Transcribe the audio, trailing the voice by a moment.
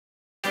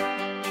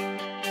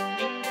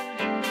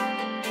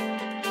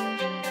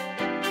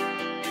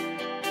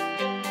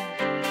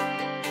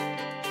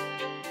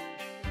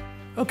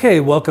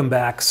Okay, welcome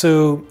back.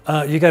 So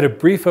you got a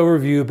brief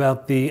overview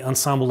about the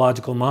Ensemble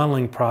Logical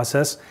Modeling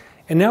process,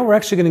 and now we're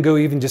actually going to go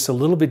even just a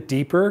little bit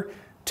deeper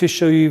to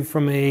show you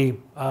from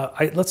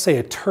let's say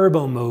a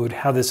turbo mode,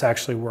 how this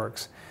actually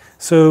works.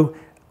 So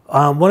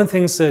one of the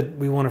things that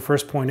we want to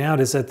first point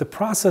out is that the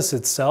process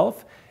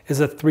itself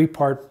is a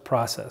three-part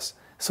process.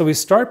 So we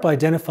start by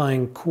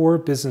identifying core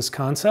business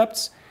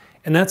concepts,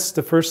 and that's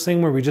the first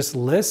thing where we just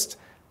list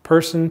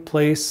person,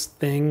 place,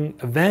 thing,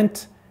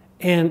 event,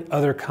 and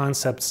other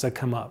concepts that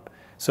come up.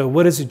 So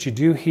what is it you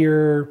do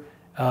here?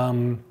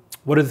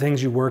 What are the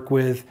things you work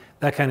with?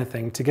 That kind of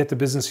thing, to get the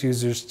business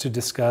users to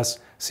discuss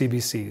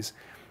CBCs.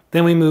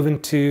 Then we move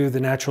into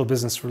the natural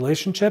business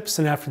relationships,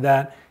 and after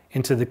that,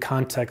 into the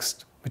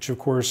context, which of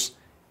course,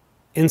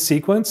 in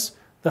sequence,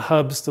 the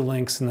hubs, the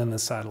links, and then the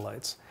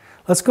satellites.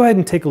 Let's go ahead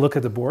and take a look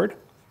at the board.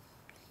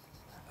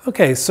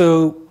 Okay,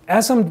 so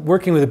as I'm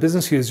working with the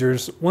business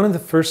users, one of the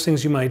first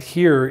things you might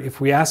hear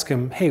if we ask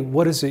them, hey,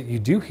 what is it you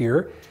do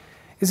here?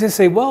 Is they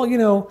say, well, you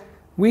know,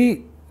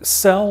 we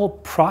sell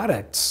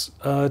products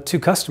to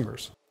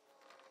customers.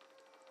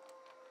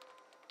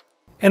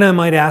 And I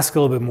might ask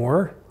a little bit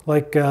more,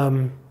 like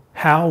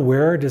how,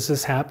 where does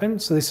this happen?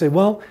 So they say,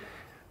 well,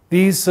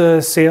 these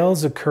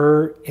sales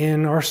occur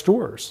in our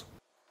stores.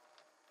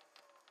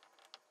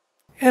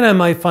 And I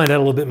might find out a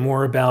little bit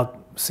more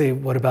about, say,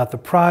 what about the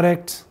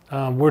product?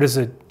 Where does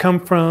it come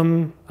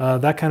from?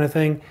 That kind of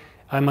thing.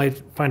 I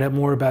might find out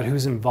more about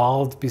who's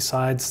involved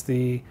besides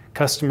the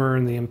customer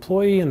and the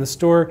employee in the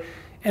store.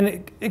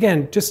 And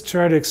again, just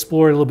try to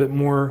explore a little bit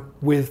more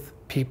with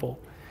people.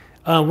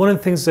 One of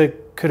the things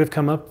that could have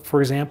come up,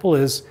 for example,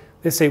 is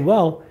they say,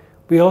 well,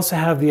 we also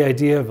have the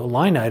idea of a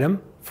line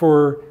item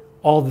for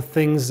all the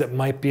things that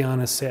might be on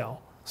a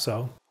sale.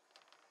 So,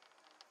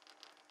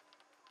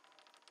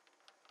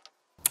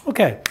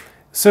 okay,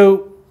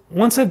 so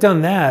once I've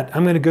done that,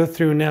 I'm going to go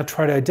through and now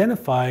try to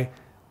identify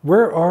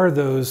where are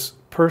those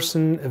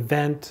person,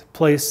 event,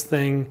 place,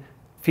 thing,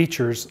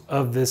 features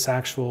of this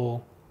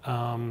actual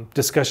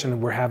discussion that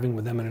we're having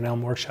with them in an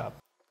ELM workshop.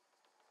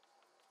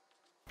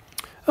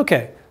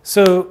 Okay,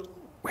 so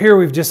here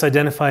we've just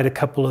identified a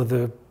couple of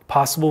the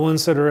possible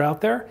ones that are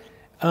out there.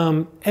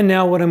 And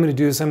now what I'm going to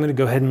do is I'm going to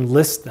go ahead and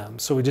list them.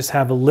 So we just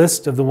have a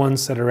list of the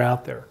ones that are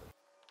out there,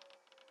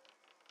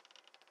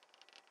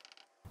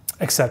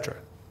 etc.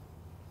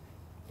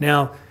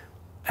 Now,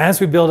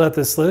 as we build out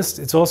this list,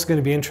 it's also going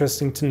to be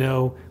interesting to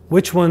know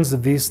which ones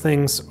of these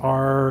things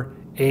are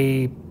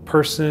a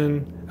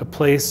person, a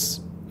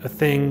place, a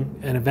thing,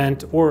 an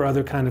event, or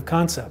other kind of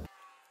concept.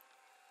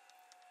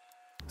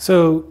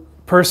 So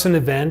person,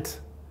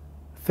 event,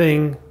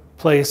 thing,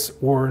 place,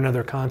 or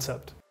another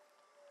concept.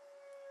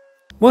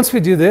 Once we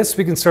do this,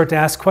 we can start to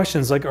ask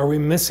questions like, are we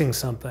missing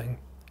something?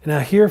 Now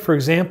here, for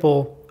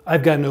example,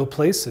 I've got no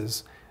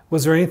places.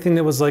 Was there anything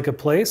that was like a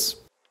place?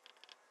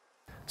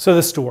 So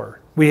the store.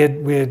 We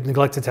had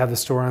neglected to have the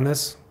store on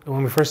this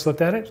when we first looked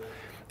at it.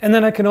 And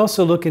then I can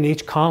also look in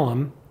each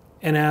column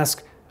and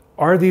ask,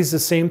 are these the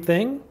same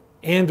thing?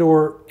 And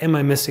or am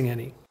I missing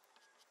any?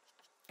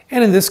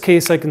 And in this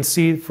case, I can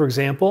see, for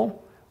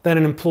example, that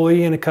an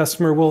employee and a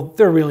customer, well,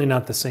 they're really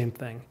not the same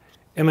thing.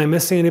 Am I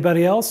missing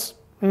anybody else?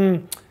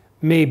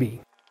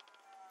 Maybe.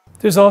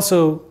 There's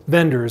also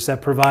vendors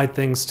that provide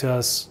things to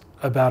us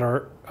about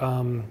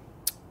our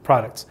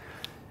products.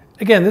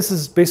 Again, this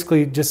is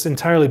basically just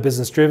entirely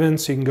business driven,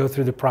 so you can go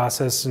through the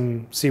process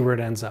and see where it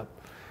ends up.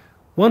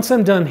 Once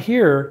I'm done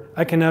here,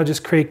 I can now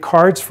just create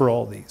cards for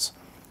all these.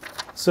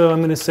 So I'm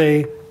going to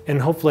say, and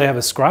hopefully I have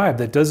a scribe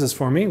that does this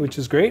for me, which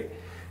is great.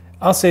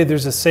 I'll say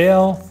there's a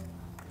sale,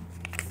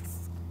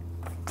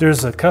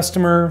 there's a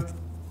customer,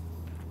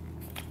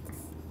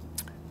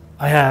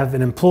 I have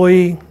an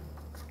employee,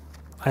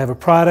 I have a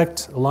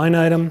product, a line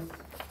item.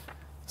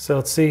 So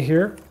let's see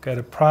here, got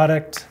a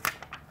product,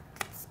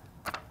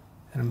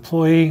 an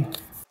employee.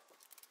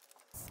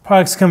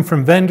 Products come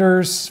from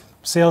vendors,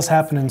 sales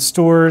happen in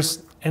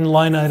stores, and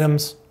line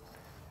items.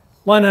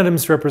 Line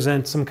items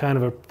represent some kind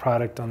of a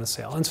product on the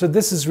sale. And so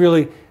this is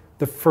really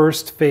the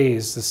first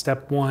phase, the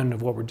step one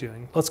of what we're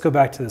doing. Let's go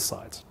back to the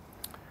slides.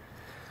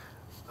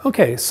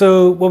 Okay,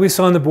 so what we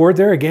saw on the board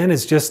there, again,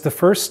 is just the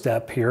first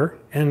step here.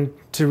 And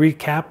to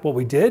recap what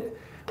we did,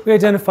 we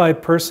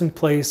identified person,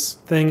 place,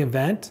 thing,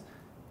 event,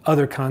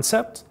 other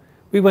concept.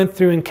 We went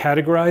through and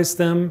categorized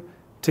them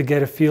to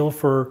get a feel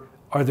for,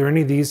 are there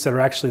any of these that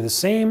are actually the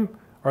same?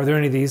 Are there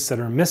any of these that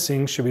are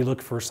missing? Should we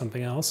look for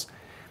something else?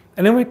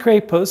 And then we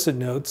create post-it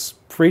notes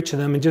for each of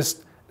them and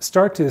just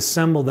start to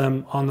assemble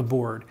them on the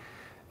board.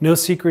 No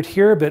secret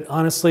here, but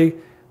honestly,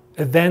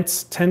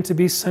 events tend to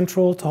be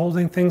central to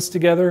holding things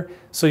together.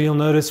 So you'll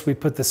notice we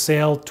put the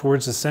sale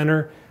towards the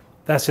center.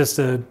 That's just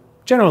a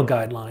general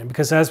guideline,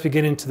 because as we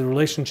get into the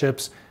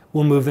relationships,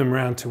 we'll move them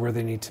around to where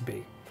they need to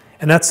be.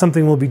 And that's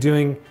something we'll be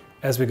doing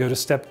as we go to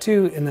step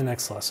 2 in the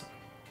next lesson.